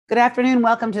Good afternoon.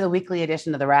 Welcome to the weekly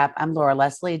edition of The Wrap. I'm Laura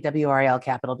Leslie, WRAL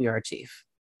Capitol Bureau Chief.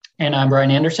 And I'm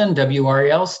Brian Anderson,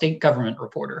 WRAL State Government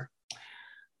Reporter.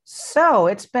 So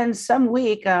it's been some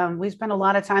week. We spent a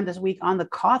lot of time this week on the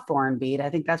Cawthorn beat. I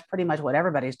think that's pretty much what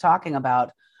everybody's talking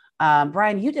about.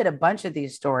 Brian, you did a bunch of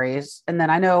these stories. And then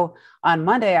I know on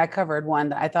Monday, I covered one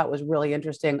that I thought was really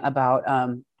interesting about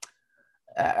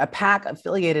a PAC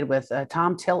affiliated with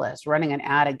Tom Tillis running an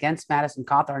ad against Madison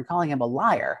Cawthorn, calling him a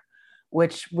liar,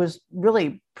 which was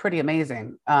really pretty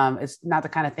amazing. It's not the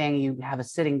kind of thing you have a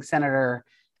sitting senator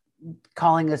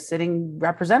calling a sitting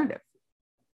representative.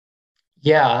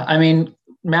 Yeah, I mean,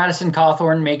 Madison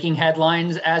Cawthorn making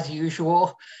headlines as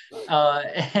usual,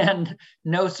 and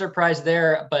no surprise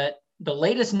there. But the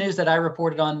latest news that I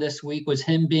reported on this week was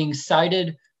him being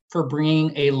cited for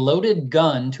bringing a loaded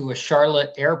gun to a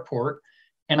Charlotte airport.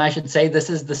 And I should say this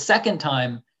is the second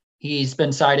time he's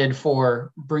been cited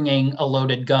for bringing a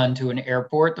loaded gun to an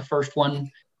airport. The first one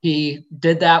he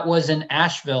did that was in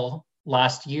Asheville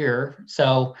last year.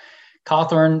 So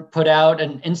Cawthorn put out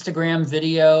an Instagram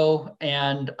video,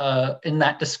 and in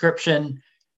that description,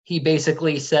 he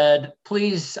basically said,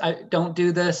 please, don't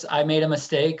do this. I made a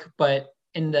mistake. But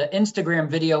in the Instagram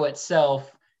video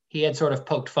itself, he had sort of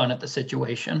poked fun at the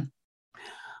situation.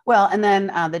 Well, and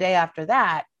then the day after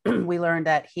that, we learned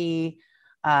that he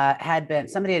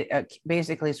somebody had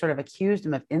basically sort of accused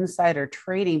him of insider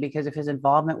trading because of his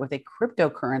involvement with a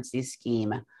cryptocurrency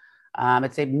scheme.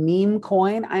 It's a meme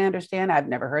coin, I understand. I've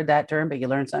never heard that term, but you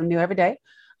learn something new every day,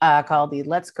 called the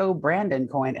Let's Go Brandon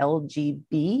coin,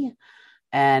 LGB.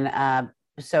 And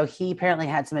so he apparently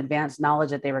had some advanced knowledge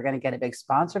that they were going to get a big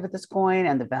sponsor with this coin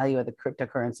and the value of the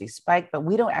cryptocurrency spiked, but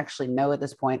we don't actually know at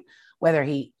this point whether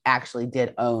he actually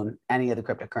did own any of the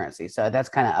cryptocurrency. So that's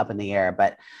kind of up in the air.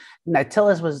 But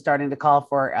Tillis was starting to call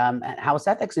for a House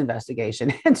ethics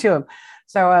investigation into him.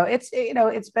 So it's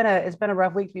been a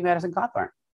rough week to be Madison Cawthorn.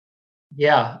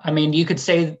 Yeah, I mean, you could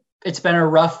say it's been a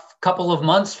rough couple of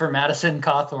months for Madison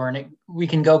Cawthorn. We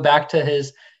can go back to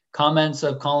his comments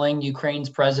of calling Ukraine's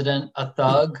president a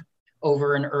thug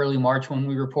over in early March when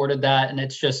we reported that. And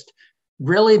it's just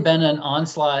really been an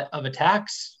onslaught of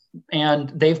attacks. And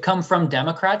they've come from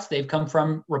Democrats, they've come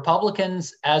from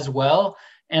Republicans as well.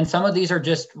 And some of these are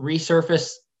just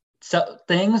resurfaced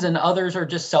things, and others are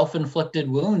just self-inflicted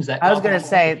wounds. That I was going to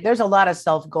say, there's a lot of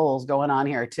self goals going on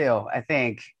here too. I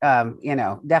think,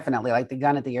 definitely like the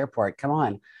gun at the airport. Come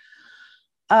on.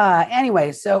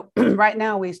 Anyway, so right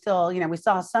now we still, we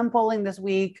saw some polling this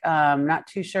week. Not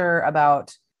too sure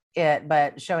about it,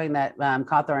 but showing that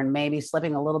Cawthorn may be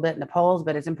slipping a little bit in the polls.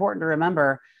 But it's important to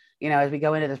remember, as we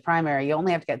go into this primary, you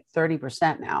only have to get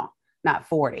 30% now, not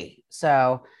 40.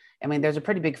 So I mean, there's a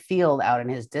pretty big field out in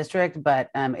his district, but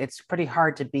it's pretty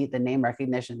hard to beat the name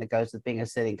recognition that goes with being a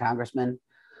sitting congressman.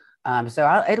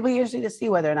 So it'll be interesting to see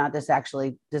whether or not this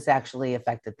actually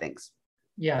affected things.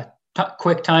 Yeah.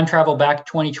 Quick time travel back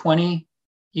 2020.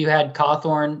 You had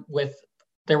Cawthorn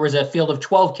there was a field of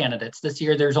 12 candidates. This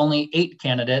year, there's only 8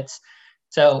 candidates.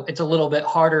 So it's a little bit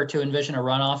harder to envision a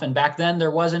runoff. And back then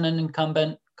there wasn't an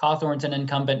incumbent. Cawthorn's an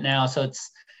incumbent now. So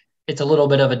it's a little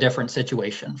bit of a different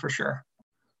situation for sure.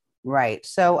 Right.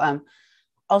 So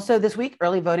also this week,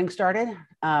 early voting started.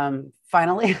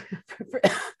 Finally,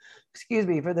 excuse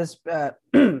me, for this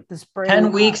the spring.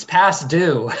 10 weeks past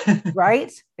due.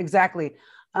 Right. Exactly.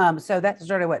 So that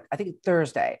started I think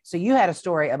Thursday. So you had a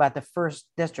story about the first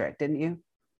district, didn't you?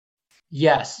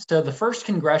 Yes. So the first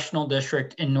congressional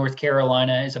district in North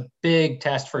Carolina is a big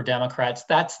test for Democrats.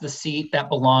 That's the seat that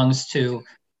belongs to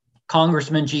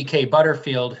Congressman G.K.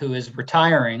 Butterfield, who is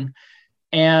retiring.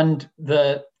 And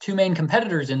the two main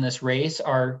competitors in this race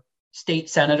are State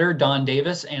Senator Don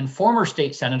Davis and former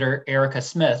State Senator Erica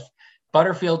Smith.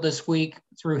 Butterfield this week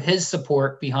threw his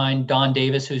support behind Don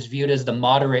Davis, who's viewed as the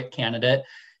moderate candidate.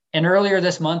 And earlier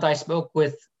this month, I spoke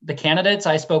with the candidates.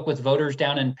 I spoke with voters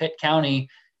down in Pitt County.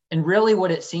 And really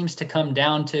what it seems to come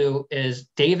down to is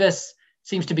Davis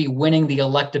seems to be winning the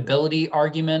electability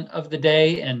argument of the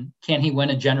day. And can he win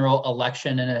a general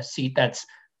election in a seat that's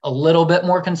a little bit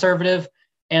more conservative?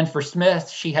 And for Smith,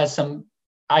 she has some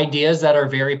ideas that are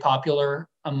very popular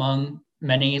among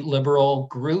many liberal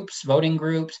groups, voting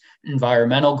groups,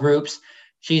 environmental groups.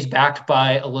 She's backed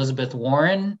by Elizabeth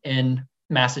Warren in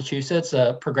Massachusetts,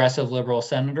 a progressive liberal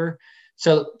senator.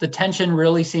 So the tension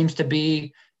really seems to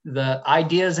be the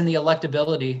ideas and the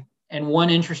electability. And one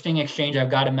interesting exchange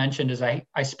I've got to mention is I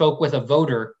spoke with a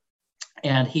voter,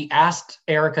 and he asked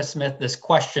Erica Smith this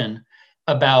question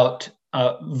about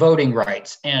voting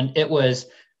rights. And it was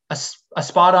a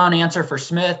spot on answer for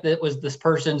Smith. It was this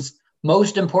person's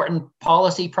most important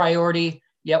policy priority.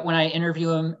 Yet when I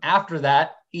interview him after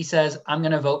that, he says, I'm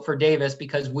going to vote for Davis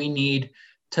because we need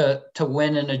to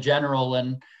win in a general.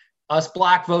 And us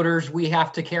Black voters, we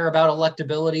have to care about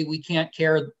electability. We can't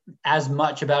care as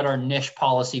much about our niche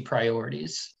policy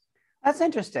priorities. That's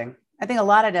interesting. I think a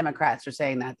lot of Democrats are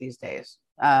saying that these days.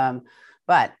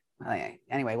 But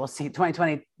anyway, we'll see.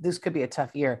 2020, this could be a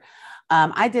tough year.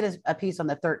 I did a piece on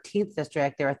the 13th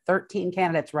district. There are 13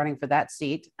 candidates running for that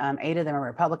seat. 8 of them are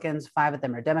Republicans, 5 of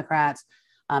them are Democrats.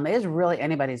 It is really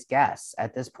anybody's guess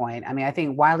at this point. I mean, I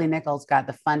think Wiley Nichols got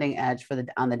the funding edge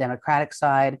on the Democratic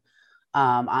side.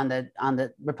 On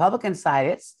the Republican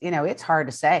side, it's hard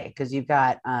to say because you've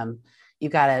got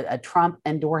a Trump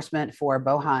endorsement for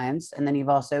Bo Hines, and then you've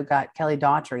also got Kelly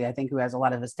Daughtry, I think, who has a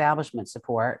lot of establishment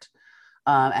support.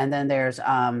 And then there's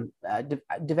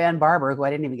Devan Barber, who I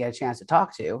didn't even get a chance to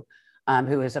talk to,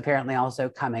 who is apparently also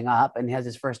coming up and has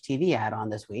his first TV ad on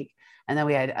this week. And then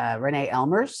we had Renee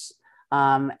Elmers.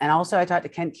 And also I talked to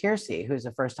Kent Kiersey, who's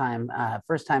a first time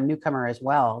newcomer as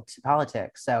well to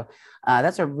politics. So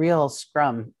that's a real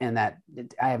scrum in that.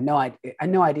 I have no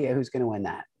idea who's going to win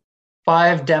that.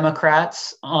 5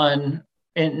 Democrats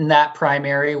in that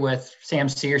primary, with Sam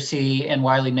Searcy and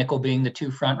Wiley Nickel being the 2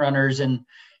 frontrunners. And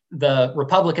the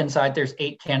Republican side, there's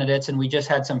 8 candidates. And we just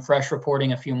had some fresh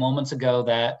reporting a few moments ago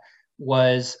that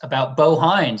was about Bo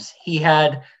Hines. He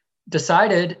had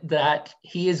decided that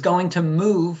he is going to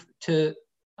move to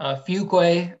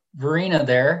Fuquay Varina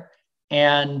there.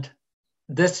 And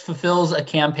this fulfills a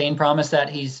campaign promise that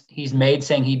he's made,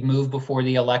 saying he'd move before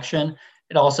the election.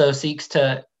 It also seeks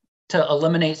to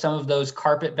eliminate some of those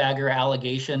carpetbagger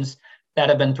allegations that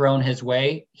have been thrown his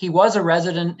way. He was a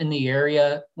resident in the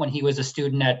area when he was a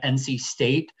student at NC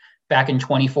State back in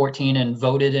 2014 and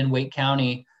voted in Wake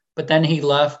County, but then he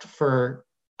left for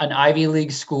an Ivy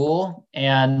League school,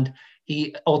 and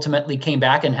he ultimately came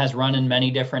back and has run in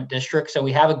many different districts. So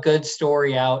we have a good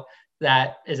story out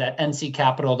that is at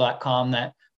nccapital.com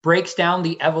that breaks down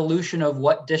the evolution of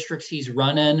what districts he's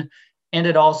run in. And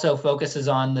it also focuses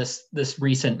on this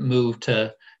recent move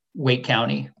to Wake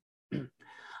County.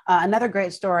 Another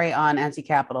great story on NC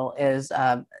Capital is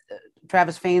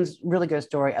Travis Fain's really good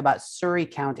story about Surry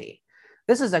County.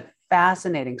 This is a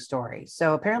fascinating story.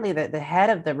 So apparently the head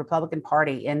of the Republican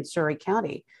Party in Surry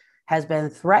County has been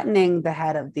threatening the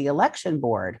head of the election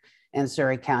board in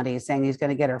Surry County, saying he's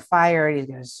going to get her fired, he's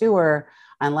going to sue her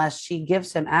unless she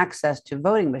gives him access to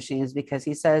voting machines, because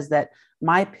he says that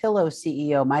MyPillow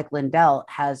CEO Mike Lindell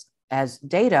has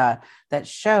data that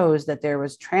shows that there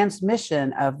was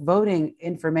transmission of voting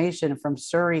information from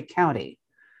Surry County.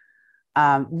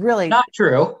 Really not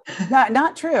true.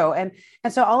 not true. And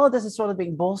so all of this is sort of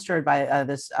being bolstered by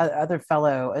this other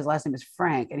fellow. His last name is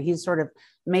Frank, and he's sort of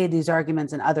made these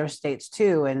arguments in other states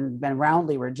too and been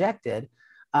roundly rejected.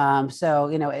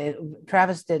 So,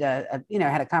 Travis did had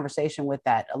a conversation with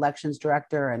that elections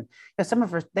director, and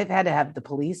they've had to have the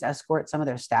police escort some of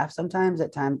their staff sometimes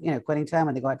at quitting time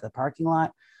when they go out to the parking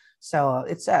lot. So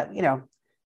it's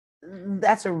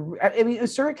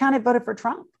Surry County voted for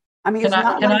Trump. I mean, can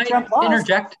I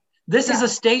interject? This is a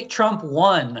state Trump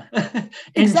won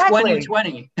in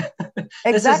 2020.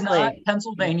 This is not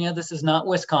Pennsylvania. This is not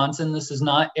Wisconsin. This is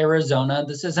not Arizona.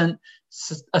 This isn't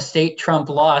a state Trump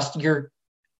lost. You're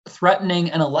threatening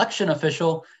an election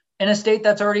official in a state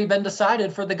that's already been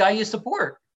decided for the guy you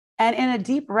support. And in a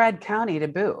deep red county to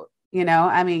boot.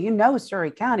 Surry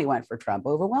County went for Trump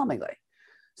overwhelmingly.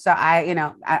 So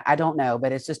I don't know,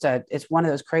 but it's one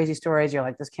of those crazy stories. You're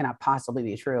like, this cannot possibly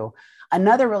be true.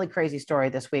 Another really crazy story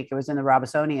this week, it was in the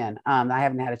Robisonian. I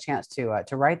haven't had a chance to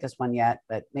write this one yet,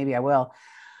 but maybe I will.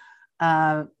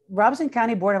 Robeson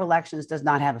County Board of Elections does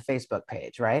not have a Facebook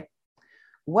page, right?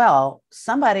 Well,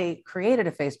 somebody created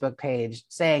a Facebook page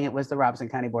saying it was the Robeson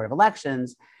County Board of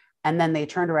Elections, and then they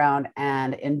turned around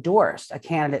and endorsed a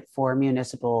candidate for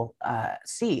municipal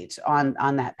seat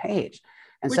on that page.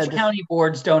 And Which county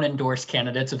boards don't endorse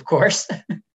candidates, of course.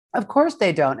 Of course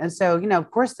they don't. And so, of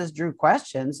course this drew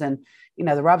questions. And,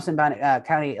 the Robeson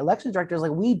County Elections Director is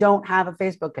like, we don't have a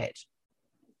Facebook page.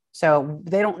 So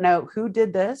they don't know who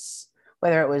did this,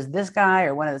 whether it was this guy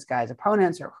or one of this guy's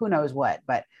opponents or who knows what.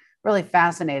 But really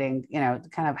fascinating,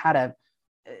 kind of how to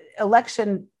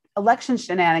election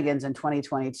shenanigans in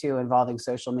 2022 involving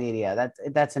social media.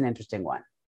 That's an interesting one.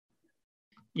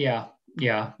 Yeah.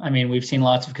 I mean, we've seen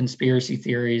lots of conspiracy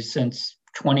theories since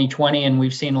 2020, and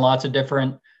we've seen lots of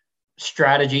different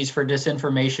strategies for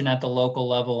disinformation at the local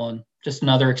level, and just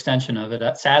another extension of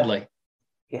it, sadly.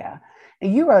 Yeah.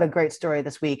 And you wrote a great story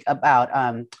this week about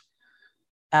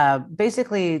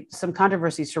basically some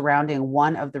controversy surrounding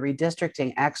one of the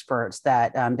redistricting experts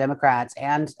that Democrats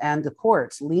and the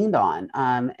courts leaned on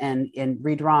and in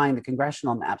redrawing the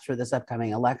congressional maps for this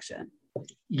upcoming election.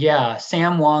 Yeah,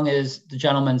 Sam Wong is the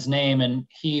gentleman's name, and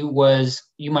he was,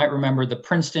 you might remember, the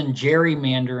Princeton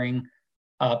gerrymandering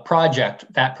project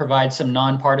that provides some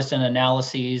nonpartisan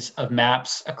analyses of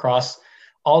maps across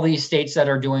all these states that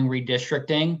are doing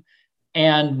redistricting.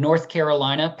 And North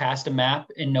Carolina passed a map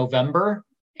in November,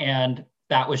 and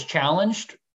that was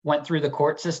challenged, went through the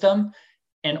court system,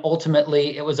 and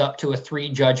ultimately it was up to a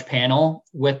 3-judge panel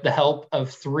with the help of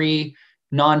 3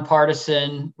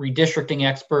 nonpartisan redistricting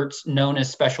experts known as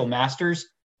special masters,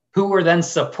 who were then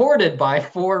supported by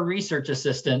 4 research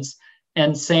assistants.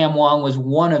 And Sam Wong was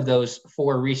one of those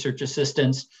 4 research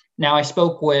assistants. Now, I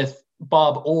spoke with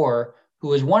Bob Orr,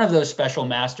 who is one of those special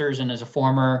masters and is a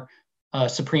former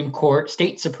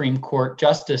state Supreme Court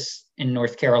justice in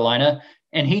North Carolina.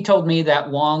 And he told me that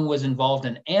Wong was involved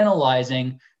in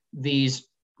analyzing these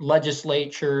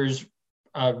legislatures'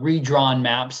 redrawn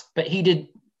maps, but he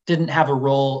didn't have a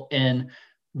role in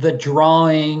the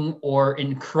drawing or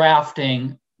in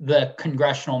crafting the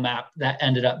congressional map that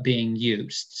ended up being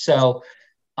used. So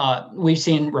we've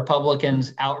seen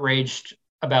Republicans outraged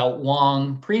about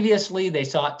Wong previously. They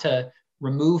sought to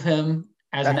remove him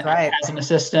as an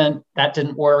assistant. That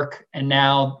didn't work. And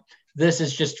now this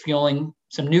is just fueling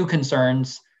some new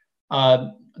concerns.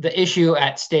 The issue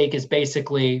at stake is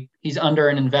basically he's under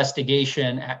an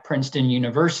investigation at Princeton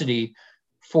University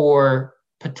for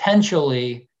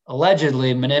potentially,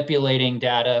 allegedly manipulating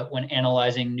data when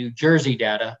analyzing New Jersey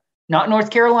data, not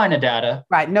North Carolina data.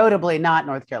 Right, notably not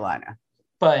North Carolina.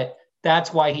 But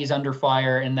that's why he's under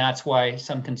fire, and that's why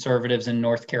some conservatives in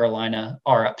North Carolina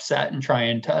are upset and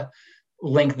trying to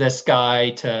link this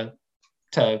guy to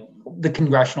the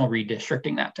congressional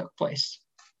redistricting that took place.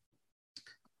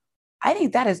 I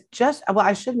think that is just, well,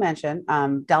 I should mention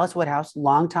Dallas Woodhouse,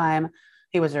 long time.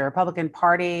 He was a Republican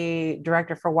Party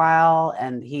director for a while,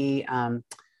 and he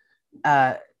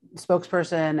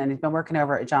spokesperson, and he's been working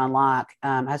over at John Locke,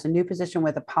 has a new position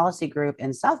with a policy group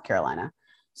in South Carolina.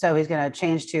 So he's going to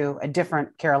change to a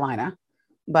different Carolina,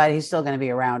 but he's still going to be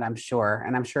around, I'm sure.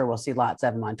 And I'm sure we'll see lots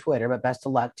of him on Twitter, but best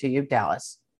of luck to you,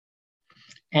 Dallas.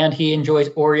 And he enjoys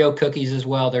Oreo cookies as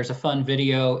well. There's a fun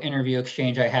video interview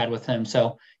exchange I had with him.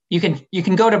 So you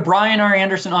can go to Brian R.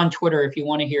 Anderson on Twitter if you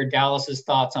want to hear Dallas's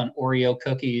thoughts on Oreo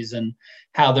cookies and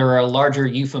how they're a larger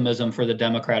euphemism for the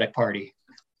Democratic Party.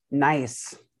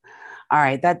 Nice. All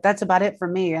right. That's about it for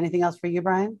me. Anything else for you,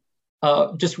 Brian?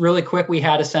 Just really quick, we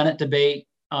had a Senate debate,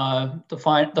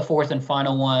 the fourth and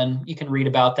final one. You can read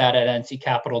about that at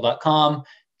nccapital.com.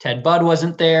 Ted Budd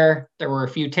wasn't there. There were a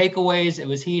few takeaways. It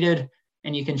was heated.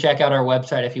 And you can check out our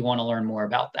website if you want to learn more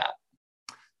about that.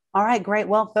 All right, great.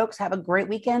 Well, folks, have a great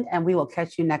weekend, and we will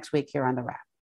catch you next week here on The Wrap.